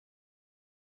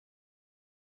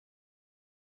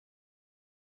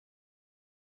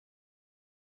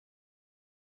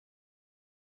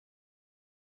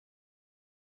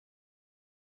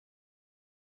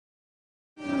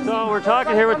So we're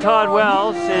talking here with Todd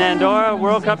Wells in Andorra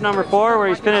World Cup number 4, where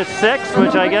he's finished 6th,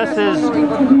 which I guess is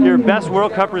your best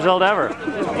World Cup result ever.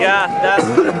 Yeah, that's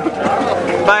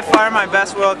by far my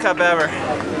best World Cup ever.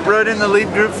 Rode in the lead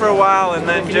group for a while and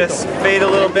then just faded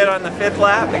a little bit on the 5th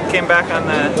lap and came back on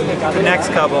the next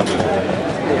couple.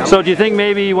 So do you think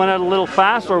maybe you went out a little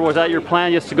fast, or was that your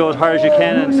plan, just to go as hard as you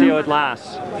can and see how it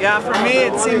lasts? Yeah, for me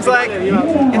it seems like if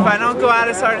I don't go out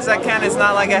as hard as I can, it's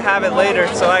not like I have it later,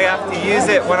 so I have to use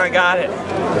it when I got it.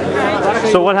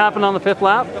 So what happened on the 5th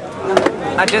lap?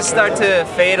 I just start to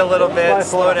fade a little bit,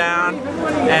 slow down,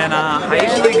 and I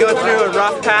usually go through a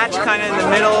rough patch kind of in the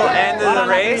middle end of the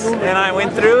race, and I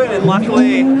went through it, and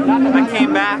luckily I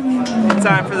came back in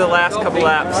time for the last couple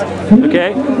laps.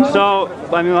 Okay, so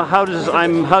I mean, how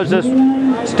does this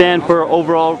stand for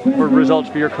overall results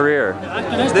for your career?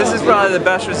 This is probably the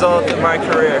best result of my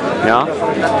career.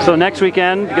 Yeah. So next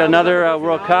weekend you got another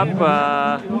World Cup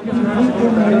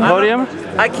podium.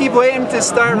 I keep waiting to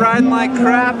start riding like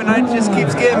crap, and it just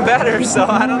keeps getting better. So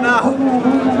I don't know.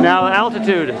 Now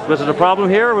altitude, was it a problem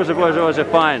here, or was it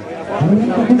fine?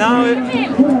 No,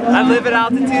 I live at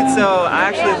altitude, so I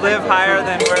actually live higher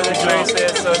than where this race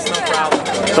is, so it's no problem.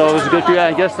 So it was good for you.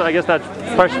 I guess that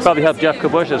probably helped Jeff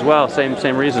Kabush as well.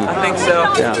 Same reason. I think so.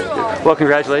 Yeah. Well,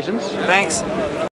 congratulations. Thanks.